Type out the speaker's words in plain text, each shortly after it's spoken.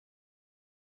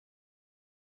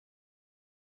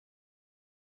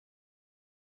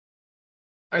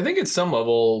I think at some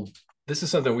level, this is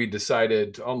something we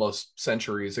decided almost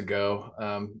centuries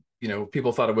ago.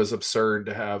 People thought it was absurd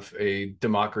to have a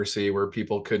democracy where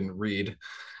people couldn't read.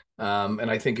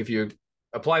 And I think if you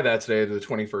apply that today to the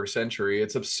 21st century,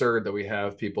 it's absurd that we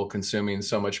have people consuming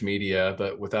so much media,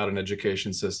 but without an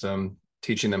education system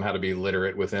teaching them how to be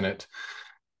literate within it.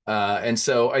 And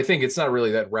so I think it's not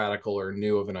really that radical or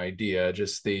new of an idea,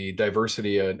 just the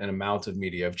diversity and amount of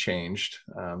media have changed.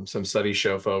 Some studies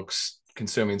show folks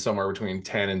consuming somewhere between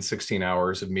 10 and 16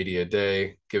 hours of media a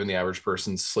day. Given the average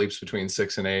person sleeps between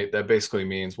 6 and 8, that basically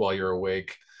means while you're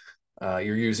awake,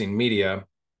 you're using media,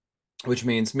 which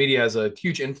means media has a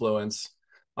huge influence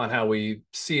on how we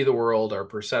see the world, our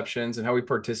perceptions, and how we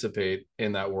participate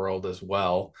in that world as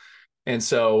well. And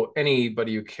so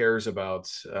anybody who cares about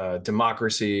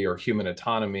democracy or human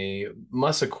autonomy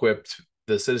must equip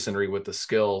the citizenry with the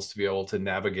skills to be able to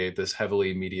navigate this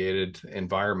heavily mediated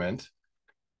environment.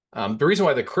 The reason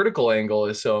why the critical angle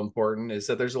is so important is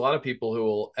that there's a lot of people who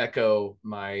will echo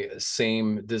my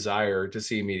same desire to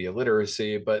see media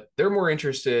literacy, but they're more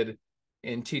interested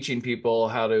in teaching people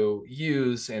how to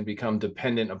use and become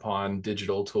dependent upon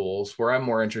digital tools, where I'm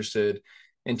more interested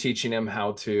in teaching them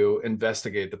how to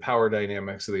investigate the power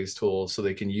dynamics of these tools so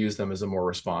they can use them as a more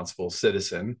responsible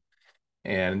citizen.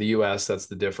 And in the US, that's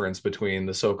the difference between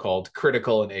the so-called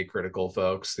critical and acritical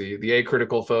folks. The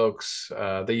acritical folks,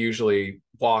 they usually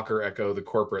walk or echo the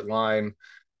corporate line.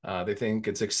 They think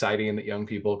it's exciting that young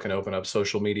people can open up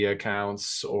social media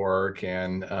accounts or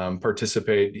can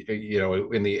participate,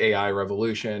 in the AI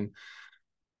revolution.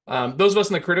 Those of us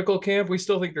in the critical camp, we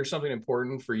still think there's something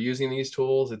important for using these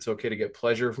tools. It's okay to get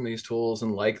pleasure from these tools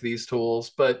and like these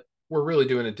tools, but we're really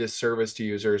doing a disservice to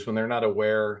users when they're not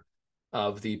aware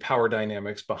of the power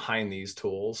dynamics behind these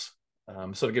tools.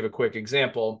 So to give a quick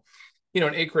example, an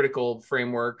acritical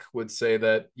framework would say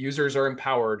that users are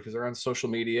empowered because they're on social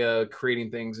media, creating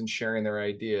things and sharing their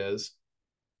ideas.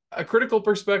 A critical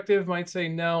perspective might say,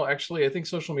 no, actually, I think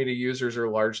social media users are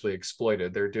largely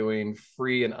exploited. They're doing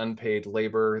free and unpaid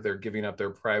labor. They're giving up their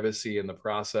privacy in the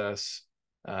process.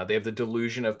 They have the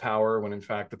delusion of power when in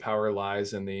fact the power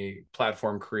lies in the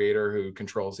platform creator who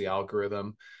controls the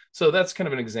algorithm. So that's kind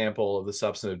of an example of the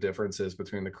substantive differences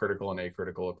between the critical and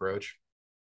acritical approach.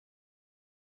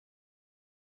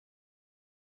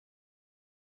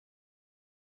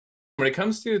 When it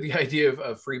comes to the idea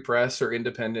of free press or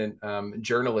independent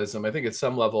journalism, I think at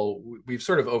some level we've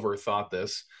sort of overthought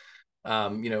this.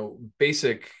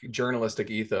 Basic journalistic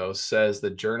ethos says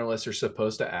that journalists are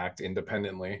supposed to act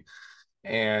independently.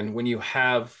 And when you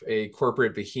have a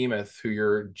corporate behemoth who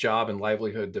your job and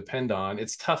livelihood depend on,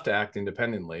 it's tough to act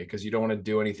independently because you don't want to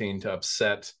do anything to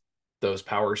upset those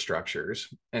power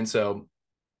structures. And so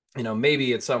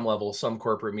maybe at some level, some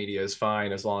corporate media is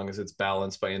fine as long as it's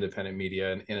balanced by independent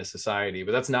media in a society,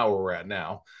 but that's not where we're at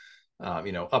now.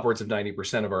 Upwards of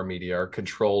 90% of our media are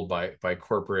controlled by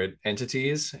corporate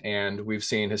entities. And we've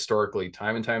seen historically,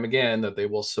 time and time again, that they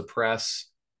will suppress,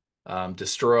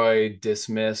 destroy,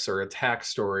 dismiss, or attack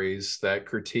stories that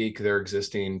critique their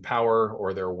existing power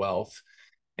or their wealth.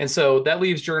 And so that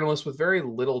leaves journalists with very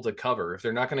little to cover. If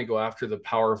they're not going to go after the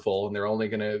powerful and they're only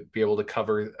going to be able to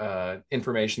cover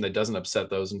information that doesn't upset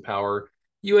those in power,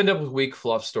 you end up with weak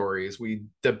fluff stories. We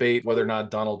debate whether or not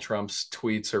Donald Trump's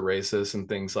tweets are racist and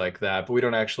things like that, but we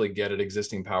don't actually get at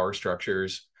existing power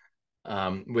structures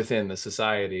within the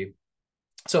society.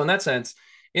 So in that sense,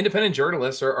 independent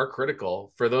journalists are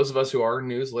critical. For those of us who are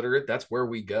news literate, that's where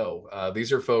we go.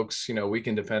 These are folks, we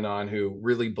can depend on who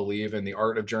really believe in the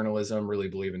art of journalism, really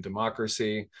believe in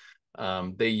democracy.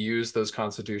 They use those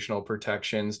constitutional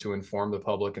protections to inform the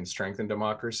public and strengthen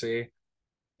democracy.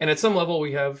 And at some level,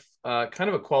 we have kind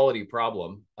of a quality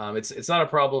problem. It's not a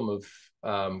problem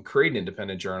of creating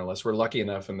independent journalists. We're lucky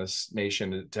enough in this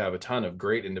nation to have a ton of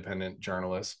great independent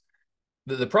journalists.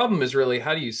 The problem is really,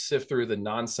 how do you sift through the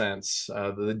nonsense,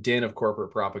 the din of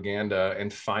corporate propaganda,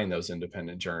 and find those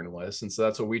independent journalists? And so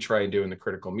that's what we try and do in the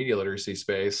critical media literacy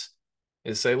space,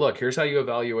 is say, look, here's how you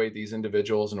evaluate these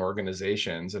individuals and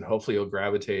organizations, and hopefully you'll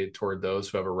gravitate toward those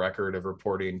who have a record of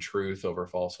reporting truth over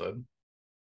falsehood.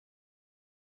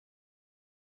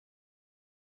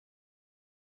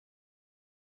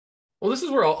 Well, this is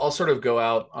where I'll sort of go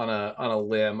out on a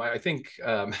limb. I think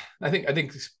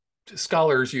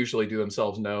scholars usually do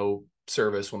themselves no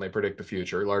service when they predict the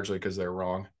future, largely because they're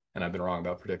wrong, and I've been wrong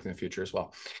about predicting the future as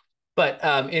well. But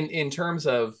in terms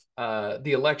of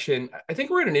the election, I think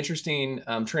we're at an interesting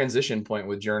transition point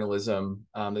with journalism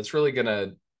that's really going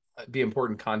to be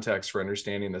important context for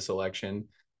understanding this election.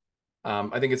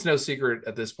 I think it's no secret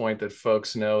at this point that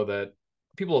folks know that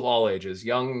people of all ages,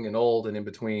 young and old and in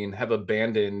between, have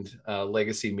abandoned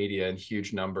legacy media in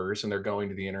huge numbers, and they're going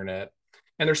to the internet.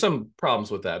 And there's some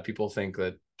problems with that. People think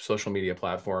that social media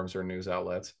platforms are news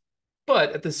outlets.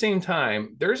 But at the same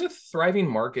time, there's a thriving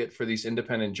market for these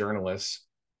independent journalists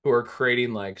who are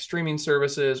creating like streaming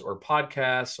services or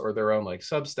podcasts or their own like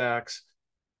Substacks.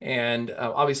 And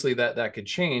obviously that could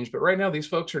change. But right now, these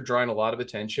folks are drawing a lot of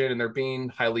attention and they're being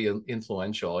highly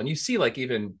influential. And you see, like,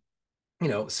 even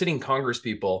sitting Congress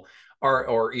people are,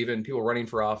 or even people running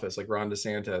for office like Ron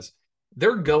DeSantis,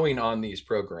 they're going on these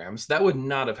programs. That would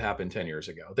not have happened 10 years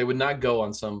ago. They would not go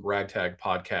on some ragtag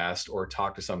podcast or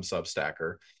talk to some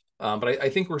Substacker. But I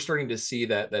think we're starting to see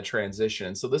that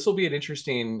transition. So this will be an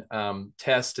interesting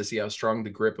test to see how strong the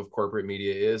grip of corporate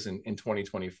media is in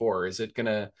 2024. Is it going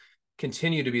to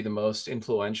continue to be the most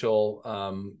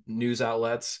influential news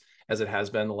outlets as it has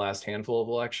been the last handful of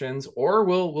elections, or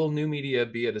will new media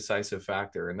be a decisive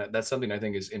factor? And that's something I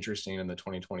think is interesting in the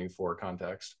 2024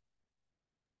 context.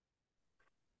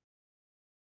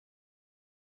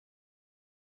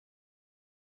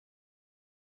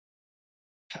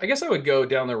 I guess I would go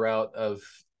down the route of,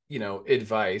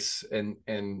 advice and,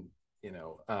 you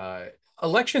know, uh,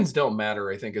 elections don't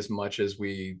matter, I think, as much as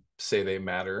we say they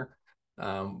matter.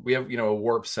 We have, a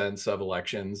warped sense of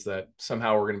elections that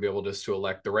somehow we're going to be able just to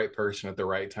elect the right person at the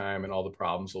right time and all the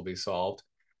problems will be solved.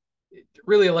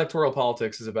 Really, electoral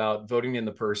politics is about voting in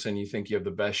the person you think you have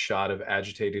the best shot of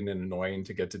agitating and annoying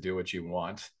to get to do what you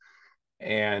want.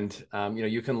 And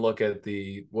you can look at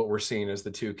the what we're seeing as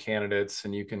the two candidates,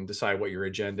 and you can decide what your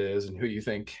agenda is and who you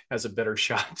think has a better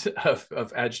shot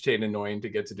of agitating and annoying to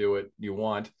get to do what you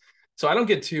want. So I don't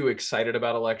get too excited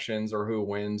about elections or who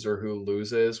wins or who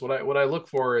loses. What I look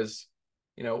for is,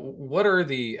 what are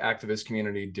the activist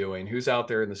community doing? Who's out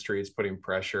there in the streets putting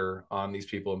pressure on these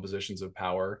people in positions of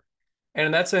power? And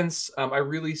in that sense, I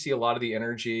really see a lot of the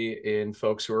energy in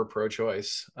folks who are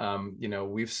pro-choice.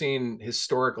 We've seen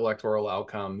historic electoral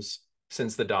outcomes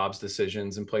since the Dobbs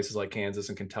decisions in places like Kansas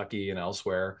and Kentucky and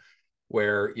elsewhere,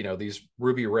 where these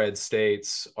ruby red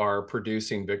states are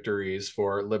producing victories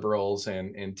for liberals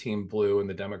and Team Blue and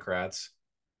the Democrats.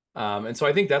 And so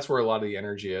I think that's where a lot of the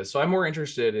energy is. So I'm more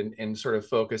interested in sort of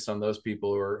focused on those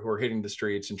people who are hitting the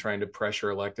streets and trying to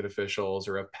pressure elected officials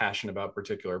or have passion about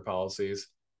particular policies.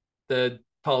 The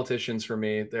politicians, for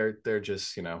me, they're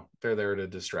just, they're there to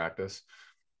distract us.